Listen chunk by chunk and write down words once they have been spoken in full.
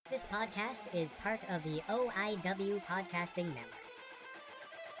This podcast is part of the OIW Podcasting Network.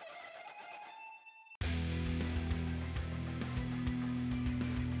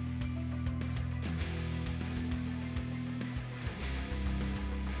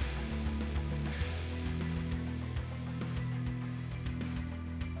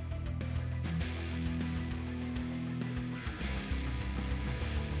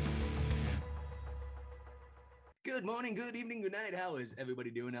 Good morning, good evening, good night. How is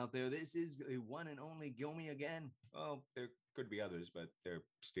everybody doing out there? This is the one and only Gilmy again. Well, there could be others, but they're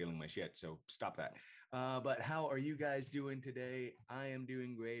stealing my shit, so stop that. But how are you guys doing today? I am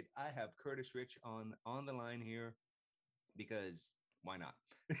doing great. I have Curtis Rich on the line here because why not?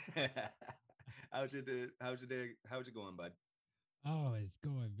 How's it going, bud? Oh, it's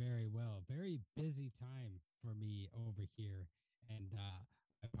going very well. Very busy time for me over here, and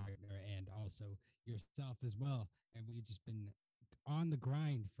my partner, and also yourself as well. And we've just been on the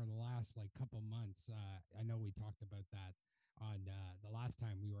grind for the last like couple months. I know we talked about that on the last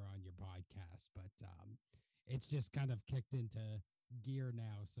time we were on your podcast, but it's just kind of kicked into gear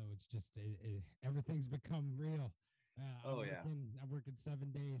now. So it's just everything's become real. I'm working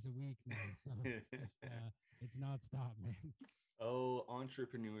 7 days a week now, so it's just it's nonstop, man. Oh,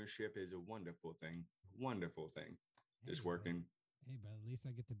 entrepreneurship is a wonderful thing. Wonderful thing. Just working. Hey, but at least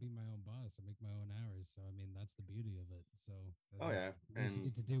I get to be my own boss. I make my own hours. So I mean, that's the beauty of it. So at least you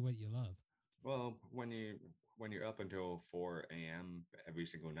get to do what you love. Well, when you're up until 4 a.m. every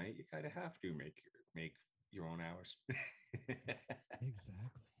single night, you kind of have to make your own hours.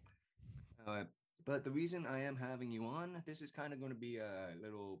 Exactly. But the reason I am having you on, this is kind of going to be a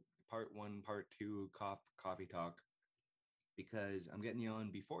little part one, part two coffee talk, because I'm getting you on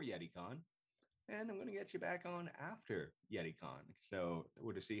before YetiCon, and I'm going to get you back on after YetiCon. So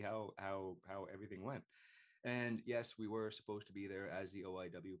we're to see how everything went. And yes, we were supposed to be there as the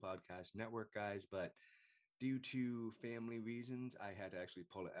OIW Podcast Network guys, but due to family reasons, I had to actually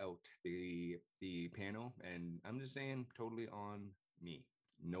pull out the panel. And I'm just saying, totally on me.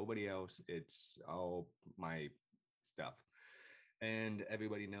 Nobody else. It's all my stuff. And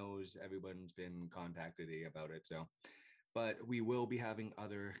everybody knows, everyone's been contacted about it. So, but we will be having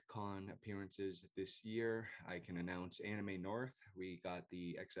other con appearances this year. I can announce Anime North. We got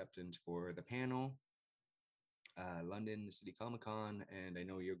the acceptance for the panel. London City Comic Con, and I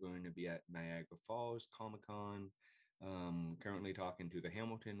know you're going to be at Niagara Falls Comic Con. Currently talking to the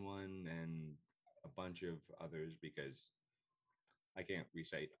Hamilton one and a bunch of others because I can't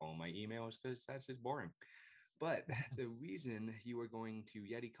recite all my emails because that's just boring. But the reason you are going to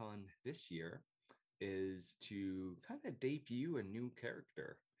YetiCon this year is to kind of debut a new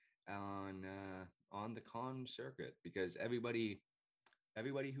character on the con circuit, because everybody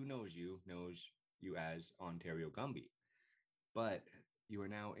who knows you as Ontario Gumby, but you are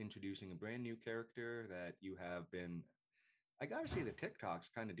now introducing a brand new character that you have been, I gotta say, the TikTok's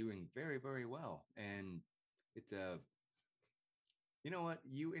kind of doing very, very well. And it's a, you know what?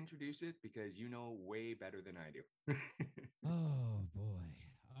 You introduce it because you know way better than I do. Oh boy.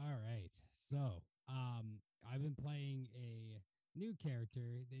 All right. So I've been playing a new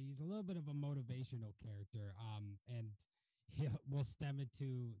character. He's a little bit of a motivational character. And we'll stem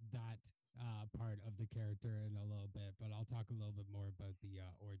into that part of the character in a little bit, but I'll talk a little bit more about the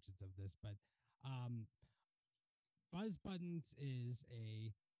origins of this. But Fuzz Buttons is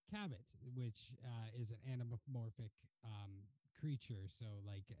a Cabot, which is an anamorphic creature. So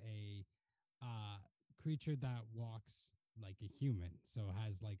like a creature that walks like a human, so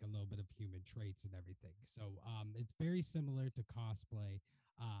has like a little bit of human traits and everything. So it's very similar to cosplay,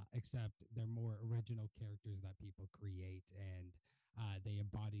 except they're more original characters that people create, and they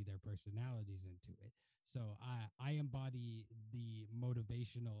embody their personalities into it. So I embody the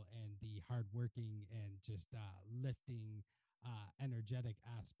motivational and the hardworking and just lifting energetic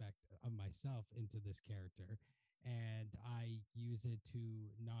aspect of myself into this character, and I use it to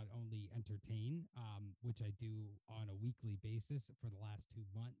not only entertain, which I do on a weekly basis for the last 2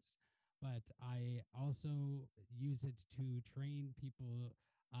 months, but I also use it to train people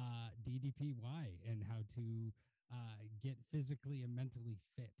DDPY and how to get physically and mentally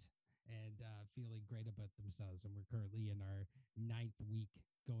fit and feeling great about themselves. And we're currently in our 9th week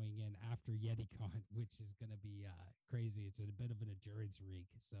going in after YetiCon, which is going to be crazy. It's a bit of an endurance rig.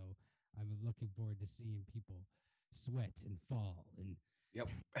 So I'm looking forward to seeing people sweat and fall and Yep.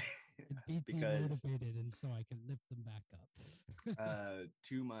 and be Because demotivated, and so I can lift them back up.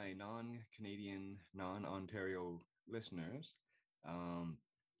 to my non-Canadian, non-Ontario listeners,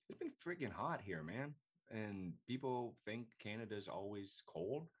 it's been freaking hot here, man. And people think Canada's always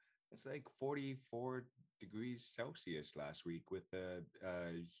cold. It's like 44 degrees Celsius last week with the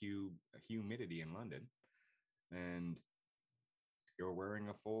humidity in London, and you're wearing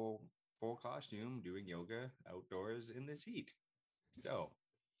a full costume doing yoga outdoors in this heat. So,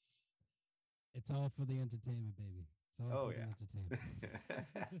 It's all for the entertainment, baby. It's all for the entertainment.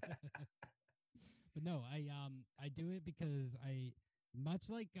 But no, I do it because I, much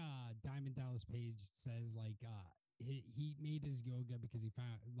like Diamond Dallas Page says, like he made his yoga because he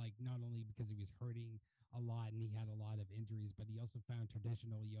found, like, not only because he was hurting a lot and he had a lot of injuries, but he also found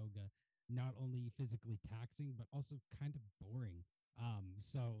traditional yoga not only physically taxing but also kind of boring.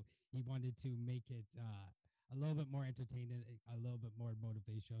 So he wanted to make it a little bit more entertaining, a little bit more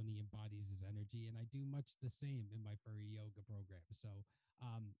motivational, and he embodies his energy. And I do much the same in my furry yoga program. So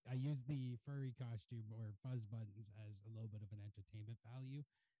I use the furry costume or fuzz buttons as a little bit of an entertainment value.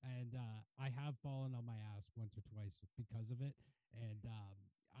 And I have fallen on my ass once or twice because of it. And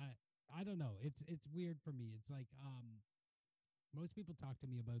I don't know. It's weird for me. It's like most people talk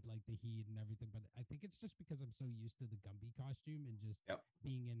to me about like the heat and everything, but I think it's just because I'm so used to the Gumby costume and just Yep.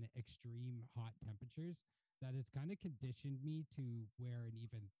 being in extreme hot temperatures that it's kind of conditioned me to wear an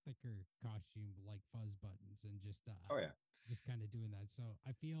even thicker costume like fuzz buttons and just just kind of doing that. So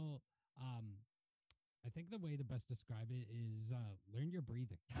I feel I think the way to best describe it is learn your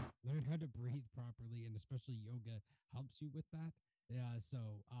breathing, learn how to breathe properly, and especially yoga helps you with that. Yeah,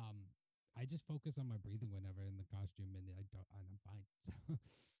 so I just focus on my breathing whenever in the costume, and I'm fine.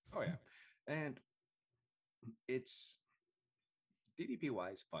 So. Oh yeah, and it's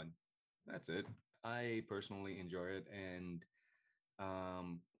DDPY is fun. That's it. I personally enjoy it, and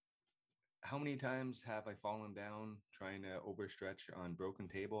how many times have I fallen down trying to overstretch on broken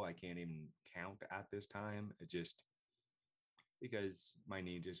table? I can't even count at this time. It just because my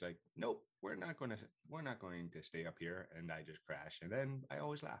knee just like, nope, we're not going to stay up here, and I just crash, and then I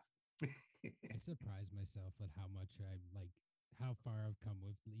always laugh. I surprise myself at how much I like how far I've come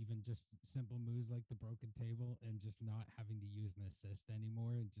with even just simple moves like the broken table and just not having to use an assist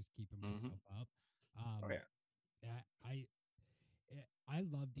anymore and just keeping myself up. Oh yeah. I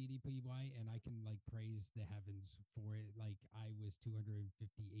love DDPY and I can like praise the heavens for it. Like I was 258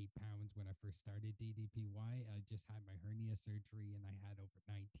 pounds when I first started DDPY. I just had my hernia surgery and I had over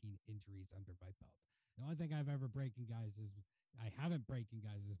 19 injuries under my belt. The only thing I've ever broken, guys, is I haven't broken,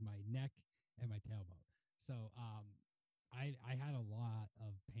 guys, is my neck and my tailbone. So I had a lot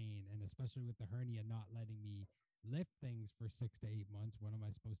of pain, and especially with the hernia not letting me lift things for 6 to 8 months. What am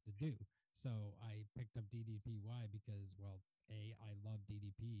I supposed to do? So I picked up DDPY because, well, A, I love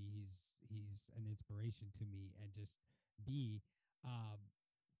DDP. He's an inspiration to me, and just B,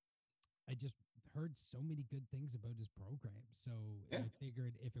 I just heard so many good things about his program. So I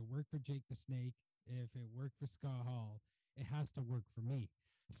figured if it worked for Jake the Snake, if it worked for Scott Hall, it has to work for me.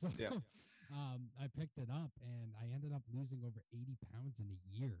 So I picked it up and I ended up losing over 80 pounds in a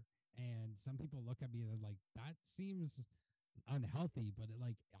year. And some people look at me and they're like, that seems unhealthy, but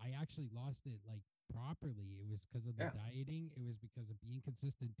I actually lost it like properly. It was because of the dieting. It was because of being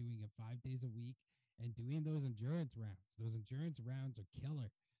consistent, doing it 5 days a week and doing those endurance rounds. Those endurance rounds are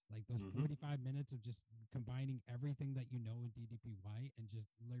killer. Like those 45 minutes of just combining everything that you know in DDPY and just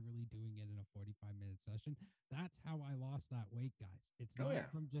literally doing it in a 45-minute session. That's how I lost that weight, guys. It's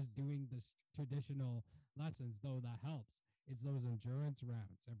not from just doing this traditional lessons, though that helps. It's those endurance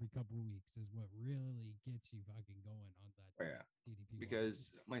rounds every couple of weeks is what really gets you fucking going on that DDPY.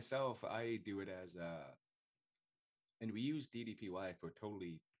 Because myself, I do it as and we use DDPY for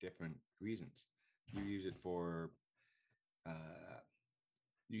totally different reasons. You use it for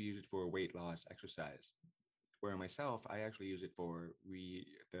weight loss exercise, where myself I actually use it for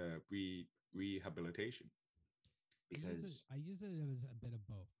rehabilitation, because I use it as a bit of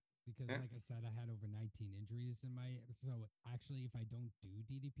both because like I said, I had over 19 injuries in my, so actually if I don't do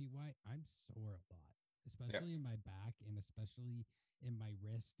DDPY, I'm sore a lot, especially in my back and especially in my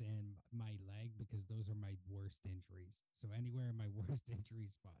wrist and my leg, because those are my worst injuries. So anywhere in my worst injury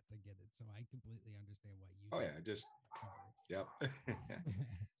spots, I get it. So I completely understand why you just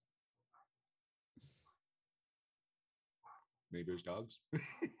neighbors' dogs.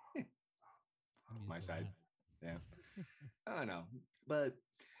 My side. I don't know, but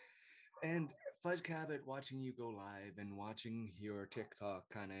and Fudge Cabot, watching you go live and watching your TikTok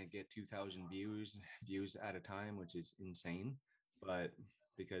kind of get 2,000 views at a time, which is insane. But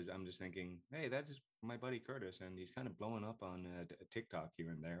because I'm just thinking, hey, that is my buddy Curtis, and he's kind of blowing up on TikTok here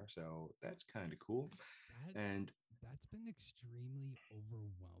and there, so that's kind of cool. That's been extremely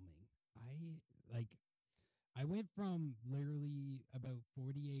overwhelming. I went from literally about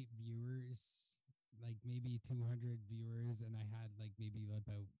 48 viewers, like maybe 200 viewers, and I had like maybe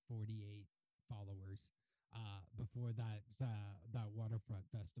about 48 followers. before that waterfront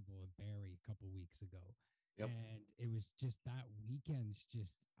festival in Barrie a couple weeks ago. Yep. And it was just that weekend's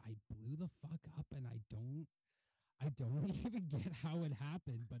just I blew the fuck up, and I don't even get how it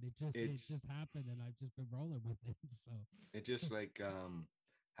happened, but it It's just happened, and I've just been rolling with it. So it just like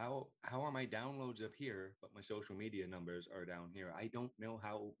how are my downloads up here, but my social media numbers are down here? I don't know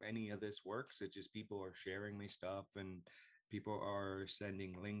how any of this works. It's just people are sharing my stuff and people are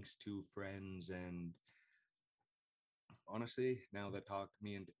sending links to friends. And honestly, now that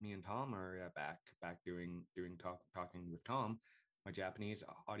me and Tom are back doing talking with Tom, my Japanese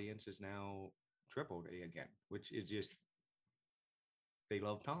audience is now tripled again, which is just they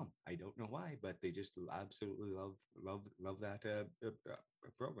love Tom. I don't know why, but they just absolutely love that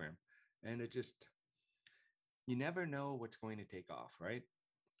program, and it just you never know what's going to take off, right?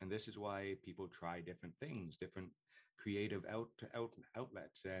 And this is why people try different things, different creative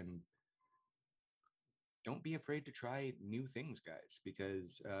outlets, and don't be afraid to try new things, guys,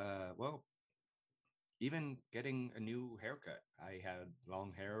 because well, even getting a new haircut. I had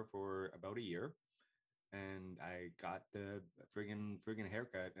long hair for about a year, and I got the friggin'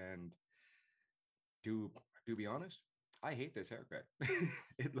 haircut. And to to be honest, I hate this haircut.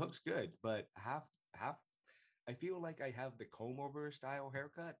 It looks good, but half. I feel like I have the comb over style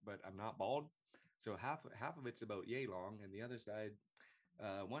haircut, but I'm not bald. So half of it's about yay long, and the other side,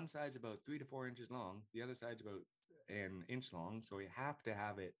 one side's about 3 to 4 inches long. The other side's about an inch long. So you have to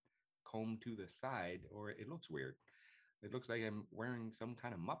have it combed to the side, or it looks weird. It looks like I'm wearing some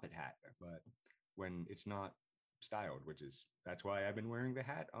kind of Muppet hat, but when it's not styled, which is that's why I've been wearing the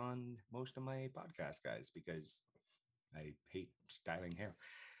hat on most of my podcast, guys, because I hate styling hair.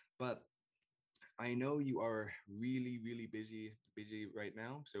 But I know you are really busy right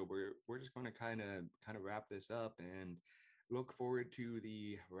now, so we're just going to kind of wrap this up and look forward to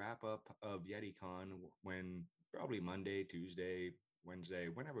the wrap up of YetiCon when probably Monday, Tuesday, Wednesday,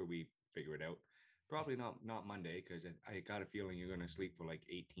 whenever we figure it out. Probably not Monday because I got a feeling you're going to sleep for like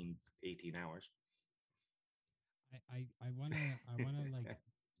 18 hours. I wanna like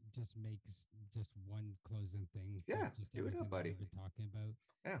just make just one closing thing with Yeah, just do it everything up, that buddy. we've been talking about.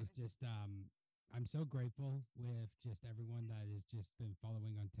 Yeah. It's just I'm so grateful with just everyone that has just been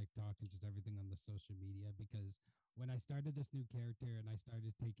following on TikTok and just everything on the social media, because when I started this new character and I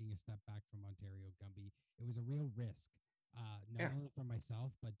started taking a step back from Ontario Gumby, it was a real risk. Not Yeah. only for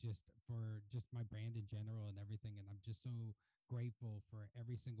myself, but just for just my brand in general and everything. And I'm just so grateful for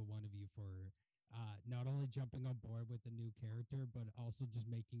every single one of you for not only jumping on board with the new character, but also just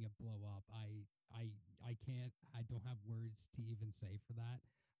making it blow up. I can't, I don't have words to even say for that,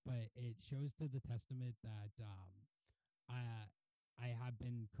 but it shows to the testament that I I have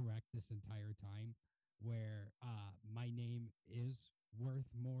been correct this entire time, where my name is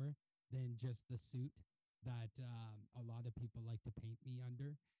worth more than just the suit that a lot of people like to paint me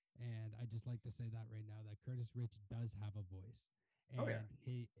under. And I just like to say that right now that Curtis Rich does have a voice, Oh yeah.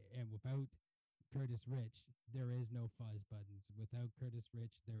 and without Curtis Rich, there is no fuzz buttons. Without Curtis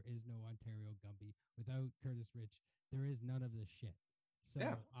Rich, there is no Ontario Gumby. Without Curtis Rich, there is none of this shit. So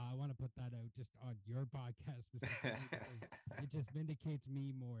Yeah. I want to put that out just on your podcast specifically because it just vindicates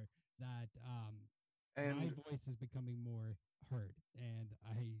me more that my And voice is becoming more heard, and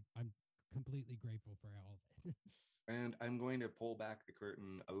I'm completely grateful for all of it. and I'm going to pull back the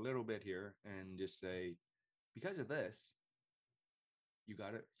curtain a little bit here and just say, because of this, you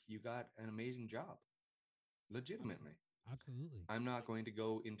got an amazing job, legitimately. Absolutely. I'm not going to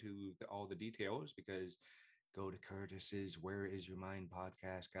go into all the details because go to Curtis's Where Is Your Mind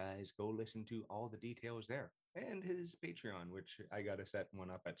podcast, guys. Go listen to all the details there and his Patreon, which I got to set one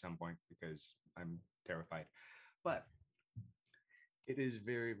up at some point because I'm terrified. But it is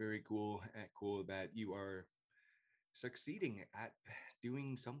very cool that you are succeeding at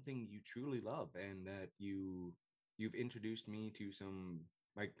doing something you truly love, and that you've introduced me to some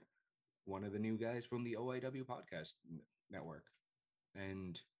like one of the new guys from the OIW podcast network.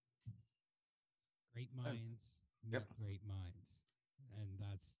 And Great uh, minds yep. meet great minds, and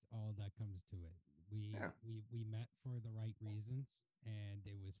that's all that comes to it. Yeah. We met for the right reasons, and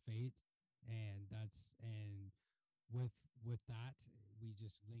it was fate, and with that we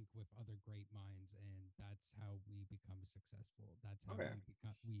just link with other great minds, and that's how we become successful. That's Oh how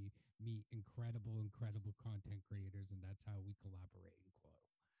yeah. we meet incredible content creators, and that's how we collaborate and grow.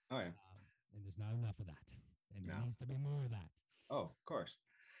 Oh yeah. And there's not enough of that, and there No. needs to be more of that. Oh, of course.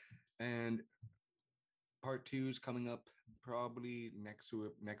 And part two is coming up probably next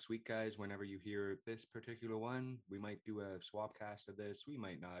week, guys. Whenever you hear this particular one, we might do a swap cast of this. We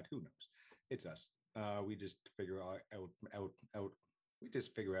might not. Who knows? It's us. We just figure out we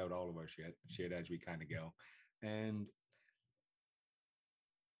just figure out all of our shit as we kind of go, and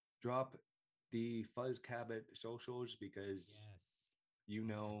drop the Fuzz Cabot socials because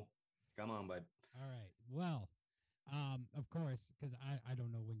Yes. come on, bud. All right. Well, of course, because I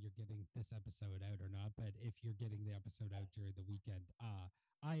don't know when you're getting this episode out or not, but if you're getting the episode out during the weekend,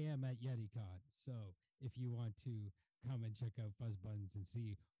 I am at YetiCon. So if you want to come and check out Fuzz Buttons and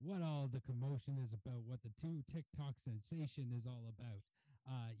see what all the commotion is about, what the two TikTok sensation is all about,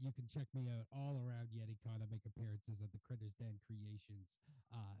 you can check me out all around YetiCon. I make appearances at the Critters Den Creations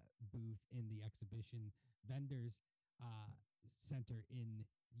booth in the exhibition vendors center in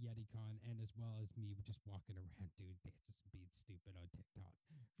YetiCon, and as well as me just walking around doing dances and being stupid on TikTok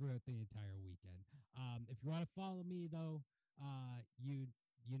throughout the entire weekend. If you want to follow me though, you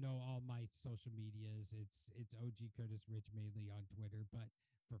know all my social medias. It's OG Curtis Rich mainly on Twitter, but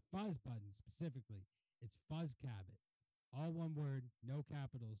for Fuzz Buttons specifically, it's Fuzz Cabot, all one word, no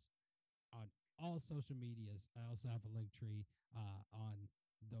capitals, on all social medias. I also have a link tree on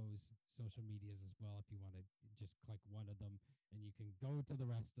those social medias as well if you want to just click one of them and you can go to the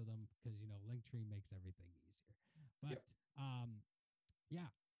rest of them because Linktree makes everything easier. But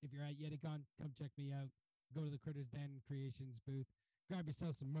yeah, if you're at YetiCon, come check me out. Go to the Critters Den Creations booth, grab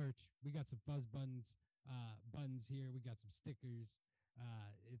yourself some merch. We got some Fuzz buttons here. We got some stickers.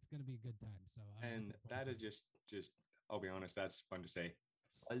 It's gonna be a good time. So And that is just I'll be honest, that's fun to say.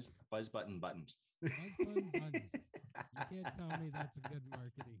 Fuzz button buttons. Fuzz button buttons. You can't tell me that's a good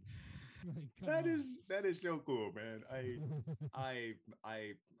marketing. Like, that is so cool, man. I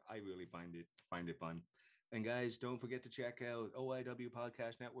really find it fun. And guys, don't forget to check out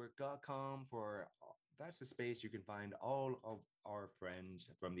oiwpodcastnetwork.com for that's the space you can find all of our friends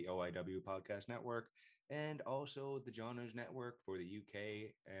from the OIW Podcast Network and also the Genres Network for the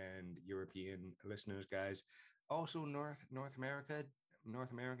UK and European listeners, guys. Also North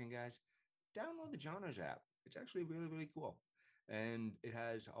American guys, download the Genres app. It's actually really, really cool. And it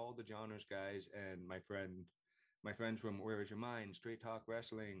has all the Genres guys and my friends from Where Is Your Mind, Straight Talk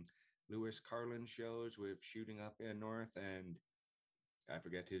Wrestling, Lewis Carlin shows with Shooting Up in North, and I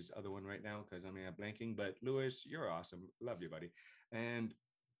forget his other one right now because I'm blanking. But Lewis, you're awesome. Love you, buddy. And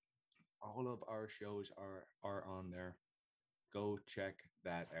all of our shows are on there. Go check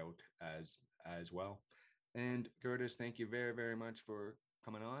that out as well. And Curtis, thank you very, very much for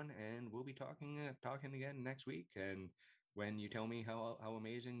coming on. And we'll be talking again next week. And when you tell me how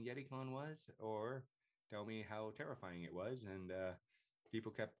amazing YetiCon was, or tell me how terrifying it was, and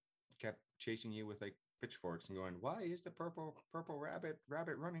people kept chasing you with like pitchforks and going, "Why is the purple rabbit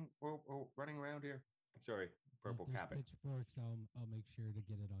running around here?" Sorry, purple cabot. Pitchforks. I'll make sure to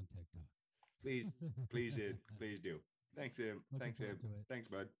get it on TikTok. Please do. Thanks, Im. Thanks, Im. Thanks,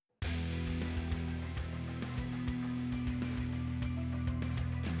 bud.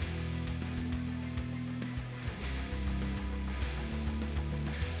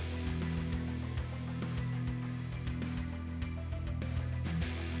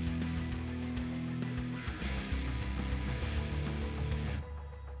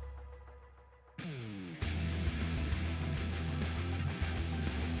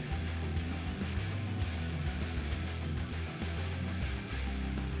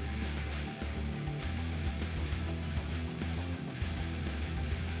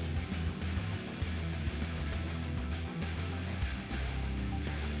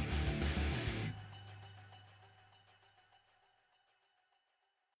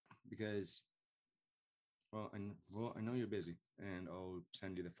 Because I know you're busy, and I'll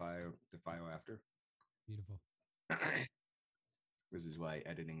send you the file after. Beautiful. This is why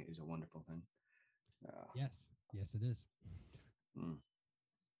editing is a wonderful thing. Yes, it is.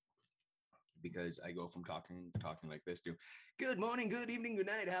 Because I go from talking like this to good morning, good evening, good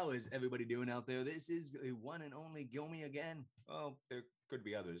night. How is everybody doing out there? This is the one and only Gilmy again. Well, there could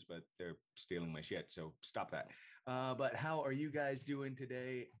be others, but they're stealing my shit, so stop that. But how are you guys doing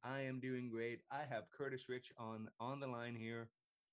today? I am doing great. I have Curtis Rich on the line here.